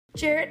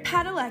Jared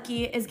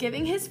Padalecki is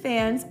giving his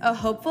fans a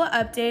hopeful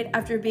update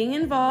after being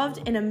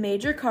involved in a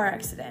major car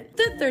accident.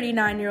 The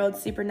 39-year-old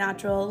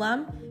Supernatural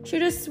alum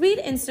shared a sweet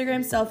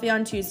Instagram selfie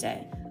on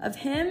Tuesday of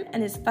him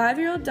and his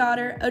 5-year-old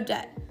daughter,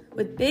 Odette,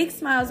 with big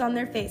smiles on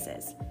their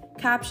faces,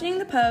 captioning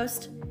the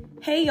post,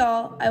 "Hey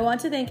y'all, I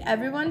want to thank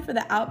everyone for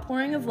the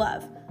outpouring of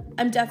love.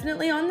 I'm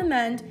definitely on the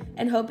mend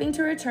and hoping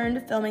to return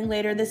to filming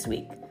later this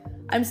week.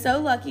 I'm so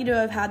lucky to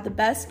have had the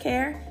best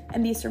care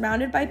and be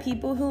surrounded by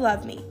people who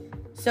love me.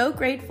 So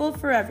grateful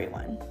for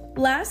everyone."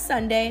 Last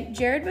Sunday,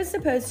 Jared was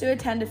supposed to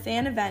attend a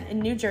fan event in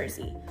New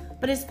Jersey,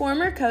 but his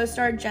former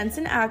co-star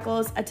Jensen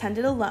Ackles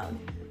attended alone,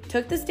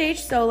 took the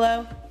stage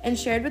solo, and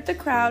shared with the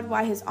crowd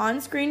why his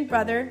on-screen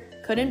brother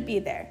couldn't be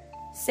there,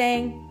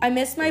 saying, "I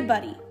miss my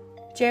buddy.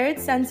 Jared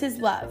sends his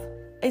love.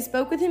 I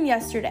spoke with him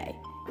yesterday.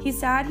 He's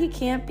sad he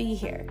can't be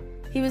here.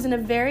 He was in a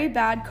very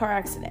bad car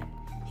accident.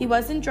 He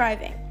wasn't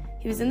driving.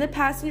 He was in the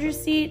passenger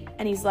seat,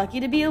 and he's lucky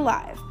to be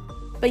alive.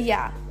 But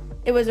yeah,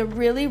 it was a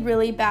really,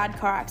 really bad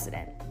car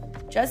accident.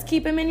 Just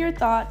keep him in your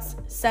thoughts,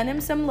 send him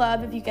some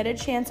love if you get a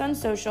chance on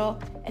social,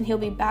 and he'll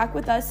be back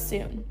with us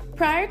soon."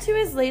 Prior to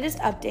his latest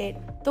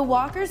update, the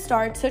Walker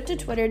star took to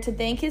Twitter to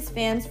thank his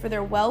fans for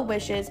their well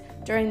wishes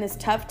during this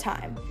tough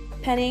time,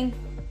 penning,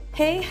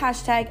 "Hey,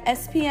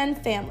 #SPN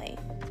family.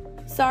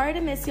 Sorry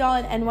to miss y'all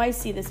in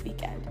NYC this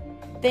weekend.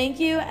 Thank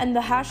you and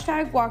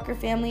the #Walker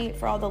family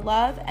for all the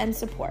love and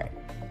support.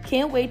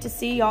 Can't wait to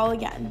see y'all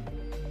again."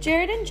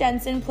 Jared and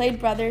Jensen played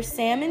brothers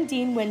Sam and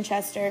Dean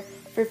Winchester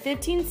for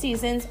 15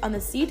 seasons on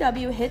the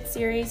CW hit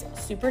series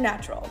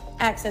Supernatural.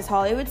 Access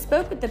Hollywood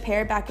spoke with the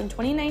pair back in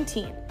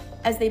 2019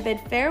 as they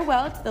bid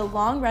farewell to the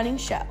long-running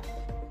show,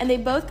 and they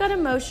both got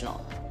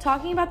emotional,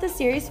 talking about the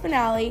series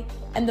finale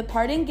and the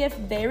parting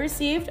gift they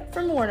received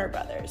from Warner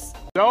Brothers.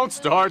 Don't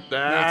start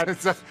that.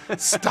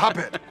 Stop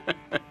it.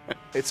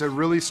 It's a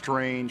really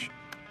strange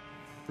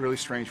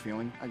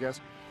feeling, I guess.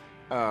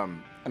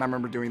 And I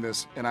remember doing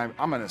this, and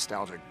I'm a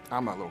nostalgic.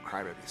 I'm a little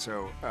crybaby,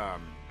 so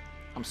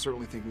I'm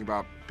certainly thinking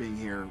about being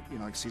here,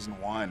 like season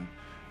 1,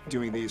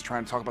 doing these,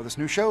 trying to talk about this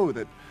new show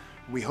that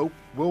we hope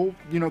will,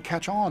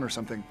 catch on or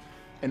something.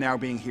 And now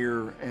being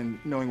here and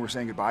knowing we're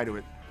saying goodbye to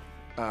it,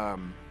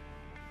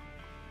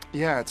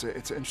 yeah, it's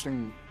an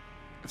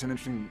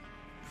interesting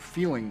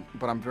feeling.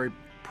 But I'm very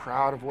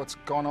proud of what's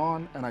gone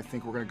on, and I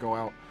think we're going to go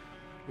out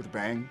with a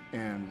bang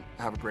and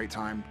have a great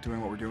time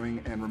doing what we're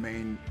doing and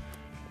remain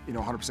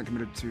 100%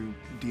 committed to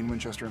Dean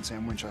Winchester and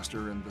Sam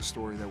Winchester and the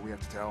story that we have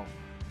to tell.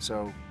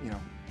 So,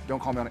 don't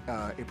call me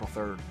on April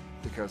 3rd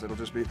because it'll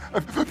just be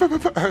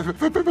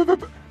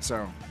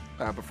so.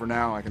 But for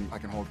now, I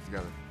can hold it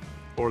together.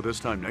 Or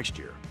this time next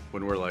year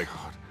when we're like,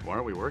 God, why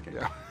aren't we working?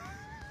 Yeah.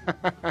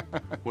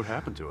 What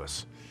happened to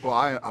us? Well,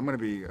 I'm going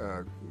to be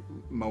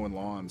mowing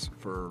lawns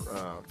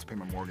to pay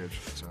my mortgage.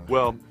 So.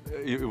 Well,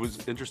 it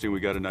was interesting.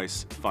 We got a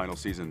nice final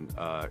season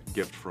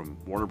gift from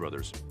Warner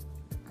Brothers.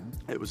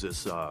 It was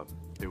this.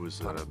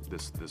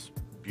 This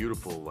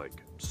beautiful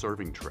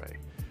serving tray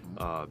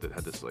that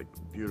had this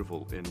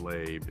beautiful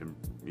inlay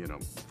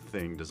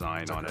thing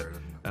design on it,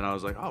 and I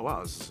was like, oh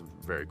wow, this is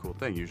a very cool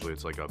thing. Usually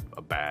it's like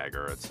a bag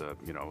or it's a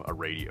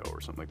radio or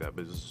something like that,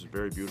 but this is a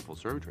very beautiful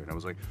serving tray, and I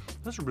was like,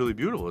 that's really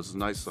beautiful. This is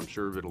nice. I'm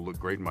sure it'll look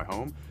great in my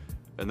home.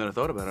 And then I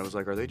thought about it. I was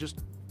like, are they just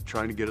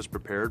trying to get us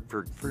prepared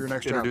for your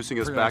next introducing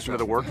job. us back into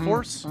the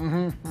workforce?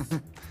 Mm-hmm.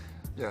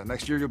 Yeah,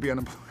 next year you'll be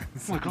unemployed.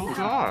 I'm like, oh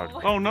God,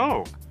 oh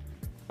no.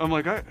 I'm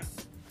like,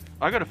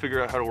 I got to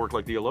figure out how to work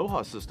the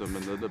Aloha system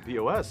and the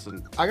POS.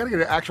 And I got to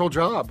get an actual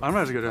job. I'm going to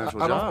have to get an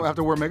actual job. I don't have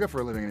to wear makeup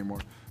for a living anymore.